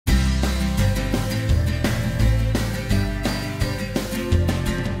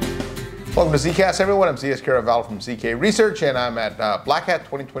Welcome to ZKast, everyone. I'm Zscaler Val from ZK Research, and I'm at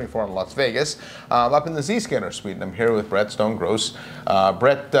BlackHat24 in Las Vegas, up in the Zscaler suite, and I'm here with Brett Stone-Gross.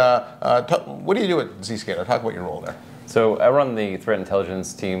 Brett, what do you do at Zscaler? Talk about your role there. So I run the threat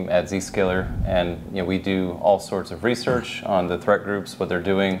intelligence team at Zscaler, and we do all sorts of research on the threat groups, what they're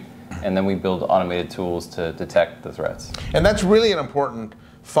doing, and then we build automated tools to detect the threats. And that's really an important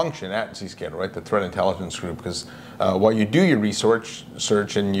function at Zscaler, right? The threat intelligence group, because while you do your research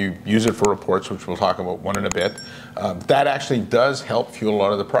search and you use it for reports, which we'll talk about one in a bit, that actually does help fuel a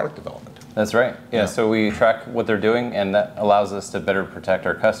lot of the product development. That's right. Yeah. So we track what they're doing, and that allows us to better protect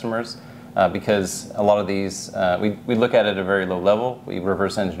our customers because a lot of these, we look at it at a very low level. We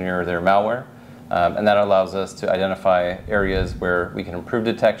reverse engineer their malware, and that allows us to identify areas where we can improve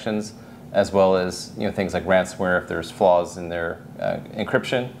detections, as well as things like ransomware. If there's flaws in their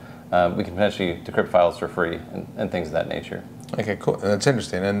encryption, we can potentially decrypt files for free and things of that nature. Okay, cool. That's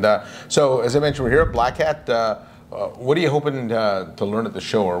interesting. And so, as I mentioned, we're here at Black Hat. What are you hoping to learn at the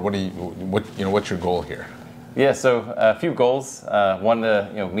show, or what's your goal here? Yeah, so a few goals. One,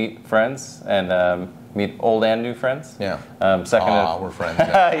 to meet friends and meet old and new friends. Yeah. Second, we're friends.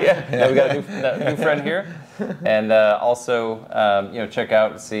 Yeah. We got a new friend here, and also check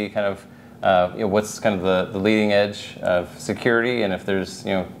out and see kind of what's kind of the leading edge of security, and if there's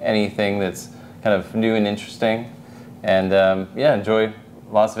anything that's kind of new and interesting, and enjoy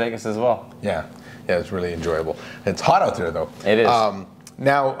Las Vegas as well. Yeah, it's really enjoyable. It's hot out there though. It is.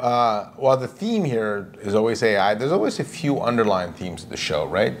 Now, while the theme here is always AI, there's always a few underlying themes of the show,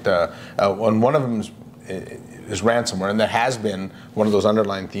 right? And one of them is ransomware, and that has been one of those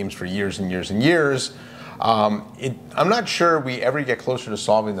underlying themes for years and years and years. I'm not sure we ever get closer to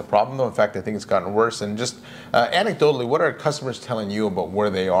solving the problem, though. In fact, I think it's gotten worse. And just anecdotally, what are customers telling you about where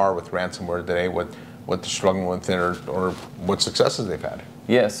they are with ransomware today, what they're struggling with, or what successes they've had?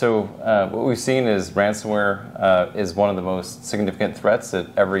 Yeah, so what we've seen is ransomware is one of the most significant threats that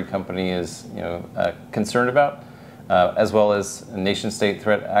every company is concerned about, as well as nation-state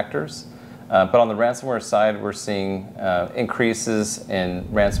threat actors. But on the ransomware side, we're seeing increases in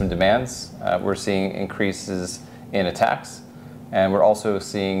ransom demands. We're seeing increases in attacks. And we're also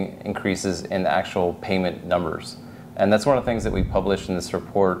seeing increases in actual payment numbers. And that's one of the things that we published in this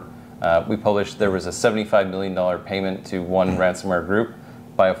report. We published there was a $75 million payment to one ransomware group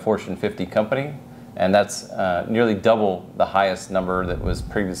by a Fortune 50 company. And that's nearly double the highest number that was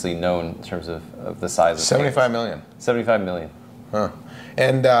previously known in terms of the size of 75 million. 75 million. Huh.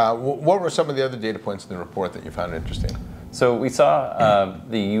 And what were some of the other data points in the report that you found interesting? So we saw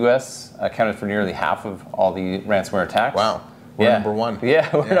the U.S. accounted for nearly half of all the ransomware attacks. Wow. We're number one.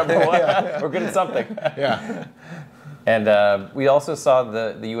 Yeah, we're number one. We're good at something. Yeah. And we also saw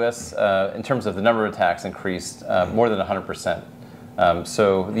the U.S. In terms of the number of attacks increased more than 100%.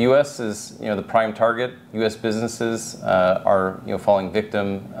 So the U.S. is the prime target. U.S. businesses are falling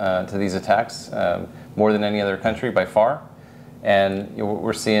victim to these attacks more than any other country by far. And what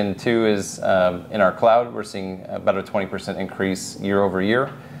we're seeing too is in our cloud, we're seeing about a 20% increase year over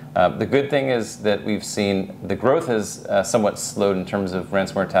year. The good thing is that we've seen the growth has somewhat slowed in terms of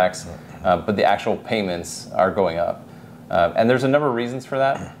ransomware attacks, but the actual payments are going up. And there's a number of reasons for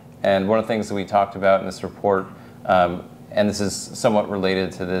that. And one of the things that we talked about in this report, and this is somewhat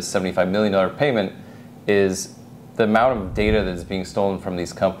related to this $75 million payment, is the amount of data that is being stolen from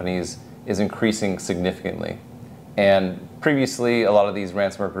these companies is increasing significantly. And previously, a lot of these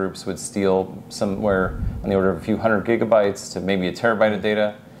ransomware groups would steal somewhere on the order of a few hundred gigabytes to maybe a terabyte of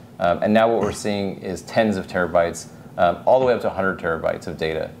data. And now what we're seeing is tens of terabytes, all the way up to 100 terabytes of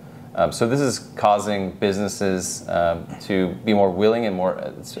data. So this is causing businesses to be more willing and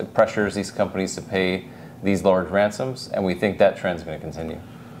more pressures these companies to pay these large ransoms. And we think that trend is going to continue.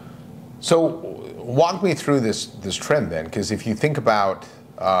 So walk me through this trend then, because if you think about,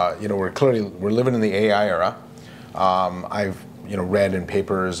 we're living in the AI era. I've read in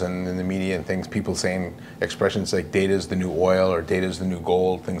papers and in the media and things, people saying expressions like data is the new oil or data is the new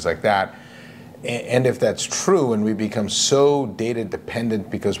gold, things like that. And if that's true and we become so data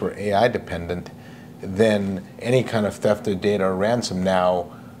dependent because we're AI dependent, then any kind of theft of data or ransom now,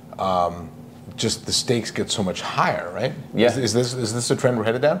 just the stakes get so much higher, right? Yeah. Is this the trend we're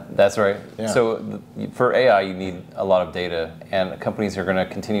headed down? That's right. Yeah. So for AI, you need a lot of data, and companies are going to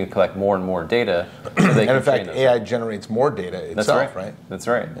continue to collect more and more data. So they and in fact, AI generates more data itself, right? That's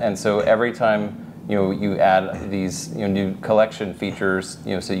right. And so every time you add these new collection features, so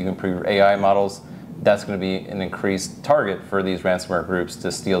you can improve your AI models, that's going to be an increased target for these ransomware groups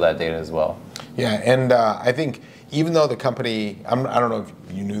to steal that data as well. Yeah, and I think even though the company, I don't know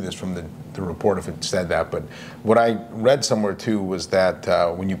if you knew this from the report, if it said that, but what I read somewhere too was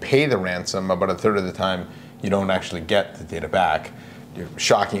that when you pay the ransom, about a third of the time you don't actually get the data back. You're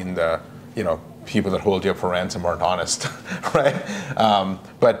shocking the, people that hold you up for ransom aren't honest, right?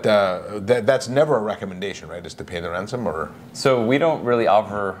 But that's never a recommendation, right? Is to pay the ransom, or? So we don't really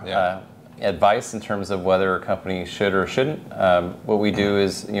offer advice in terms of whether a company should or shouldn't. What we do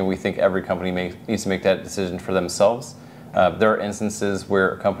is, we think every company needs to make that decision for themselves. There are instances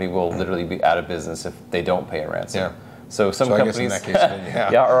where a company will literally be out of business if they don't pay a ransom. Yeah. So some companies I guess in that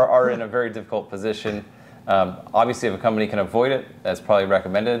case, are in a very difficult position. Obviously, if a company can avoid it, that's probably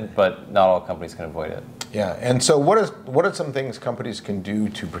recommended, but not all companies can avoid it. Yeah, and so what are some things companies can do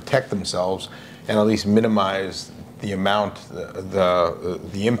to protect themselves and at least minimize the amount,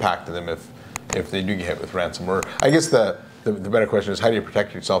 the impact to them if they do get hit with ransom? Or I guess the better question is, how do you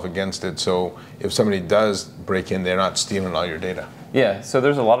protect yourself against it so if somebody does break in, they're not stealing all your data? Yeah, so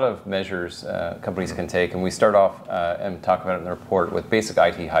there's a lot of measures companies can take, and we start off and talk about it in the report with basic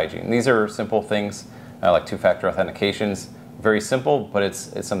IT hygiene. These are simple things like two-factor authentications. Very simple, but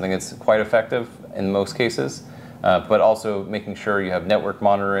it's something that's quite effective in most cases. But also making sure you have network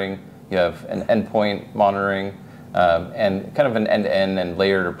monitoring, you have an endpoint monitoring, and kind of an end-to-end and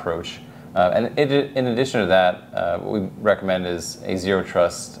layered approach. And in addition to that, what we recommend is a zero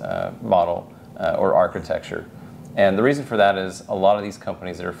trust model or architecture. And the reason for that is a lot of these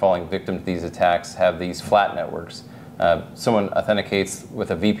companies that are falling victim to these attacks have these flat networks. Someone authenticates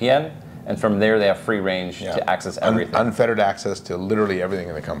with a VPN, and from there they have free range to access everything. Unfettered access to literally everything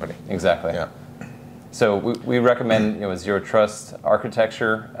in the company. Exactly. Yeah. So we recommend a zero trust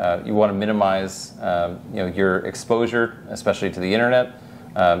architecture. You want to minimize your exposure, especially to the internet,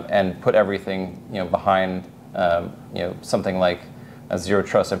 and put everything behind something like a zero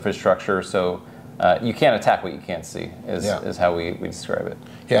trust infrastructure. So you can't attack what you can't see is how we describe it.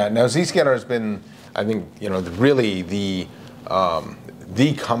 Yeah. Now Zscaler has been, I think, really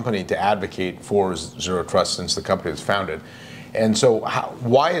the company to advocate for zero trust since the company was founded. And so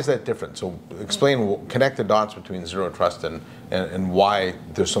why is that different? So explain, connect the dots between zero trust and why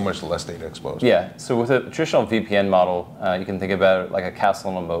there's so much less data exposed. Yeah, so with a traditional VPN model, you can think about it like a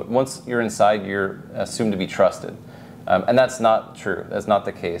castle in a moat. Once you're inside, you're assumed to be trusted. And that's not true. That's not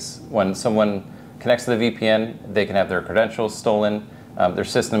the case. When someone connects to the VPN, they can have their credentials stolen. Their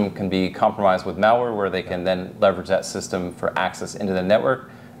system can be compromised with malware, where they can then leverage that system for access into the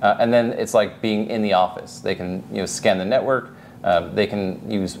network. And then it's like being in the office. They can scan the network. They can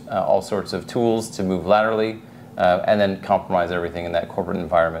use all sorts of tools to move laterally and then compromise everything in that corporate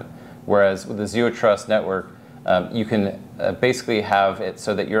environment. Whereas with the zero trust network, you can basically have it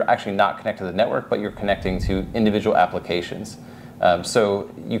so that you're actually not connected to the network, but you're connecting to individual applications. So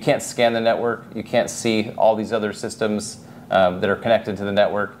you can't scan the network. You can't see all these other systems that are connected to the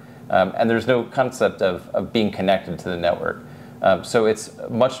network. And there's no concept of being connected to the network. So it's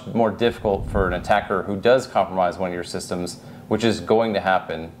much more difficult for an attacker who does compromise one of your systems, which is going to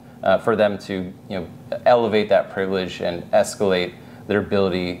happen, for them to elevate that privilege and escalate their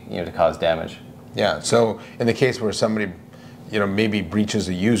ability to cause damage. Yeah. So in the case where somebody maybe breaches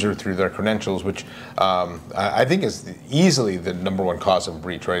a user through their credentials, which I think is easily the number one cause of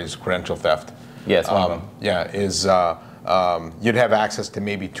breach, right? Is credential theft. Yeah, it's one of them. Yeah. Is you'd have access to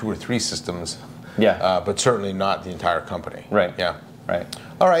maybe 2 or 3 systems. Yeah. But certainly not the entire company. Right. Yeah. Right.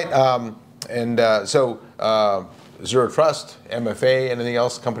 All right. So zero trust, MFA, anything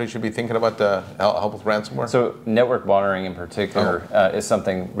else companies should be thinking about to help with ransomware? So network monitoring in particular is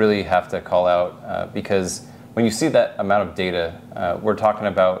something really have to call out because when you see that amount of data, we're talking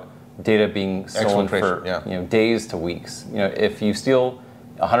about data being stolen for days to weeks. If you steal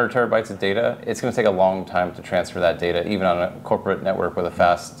 100 terabytes of data, it's going to take a long time to transfer that data, even on a corporate network with a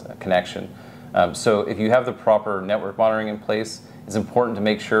fast connection. So if you have the proper network monitoring in place, it's important to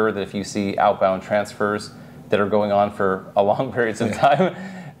make sure that if you see outbound transfers that are going on for a long periods of time,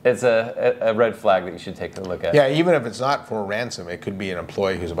 it's a red flag that you should take a look at. Yeah, even if it's not for ransom, it could be an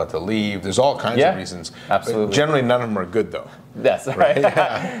employee who's about to leave. There's all kinds of reasons. Absolutely. But generally, none of them are good, though. That's right.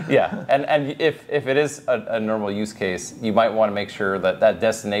 Yeah, and if it is a normal use case, you might want to make sure that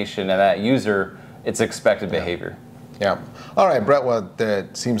destination and that user, it's expected behavior. Yeah. All right, Brett. Well,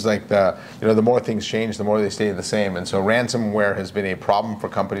 it seems like the more things change, the more they stay the same. And so ransomware has been a problem for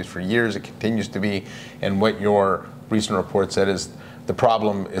companies for years. It continues to be. And what your recent report said is the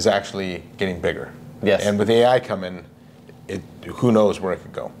problem is actually getting bigger. Yes. And with AI coming, who knows where it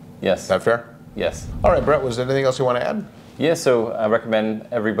could go. Yes. Is that fair? Yes. All right, Brett. Was there anything else you want to add? Yeah. So I recommend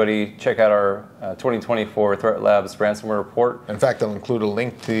everybody check out our 2024 Threat Labs ransomware report. In fact, I'll include a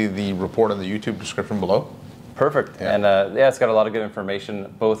link to the report in the YouTube description below. Perfect. Yeah. And yeah, it's got a lot of good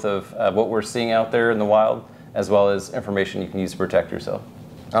information, both of what we're seeing out there in the wild, as well as information you can use to protect yourself.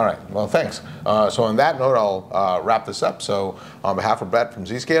 All right. Well, thanks. So on that note, I'll wrap this up. So on behalf of Brett from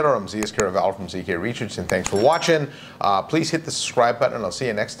Zscaler, I'm Zscaler Val from ZK Research, and thanks for watching. Please hit the subscribe button, and I'll see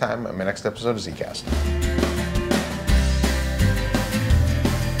you next time on my next episode of ZKast.